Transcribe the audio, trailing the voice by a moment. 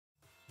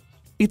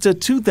It's a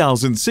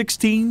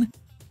 2016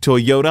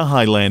 Toyota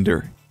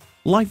Highlander.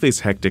 Life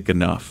is hectic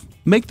enough.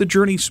 Make the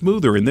journey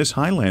smoother in this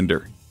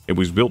Highlander. It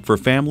was built for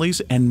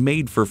families and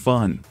made for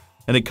fun.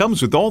 And it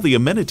comes with all the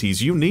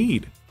amenities you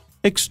need.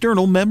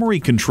 External memory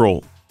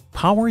control,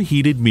 power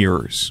heated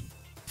mirrors,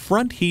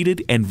 front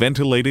heated and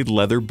ventilated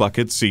leather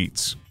bucket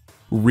seats,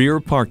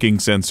 rear parking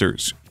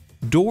sensors,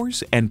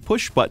 doors and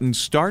push-button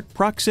start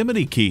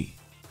proximity key,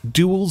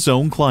 dual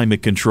zone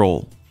climate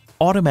control,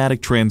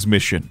 automatic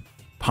transmission,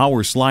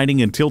 power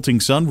sliding and tilting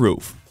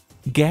sunroof,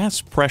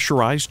 gas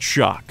pressurized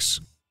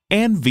shocks,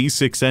 and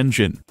V6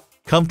 engine.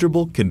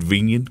 Comfortable,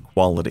 convenient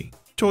quality.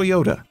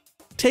 Toyota.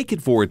 Take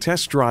it for a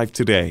test drive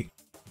today.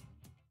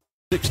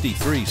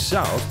 63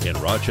 South in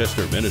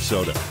Rochester,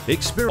 Minnesota.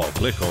 Experience,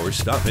 click or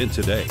stop in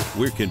today.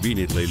 We're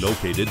conveniently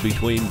located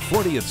between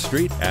 40th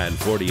Street and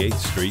 48th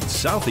Street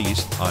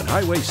Southeast on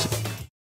Highway 6.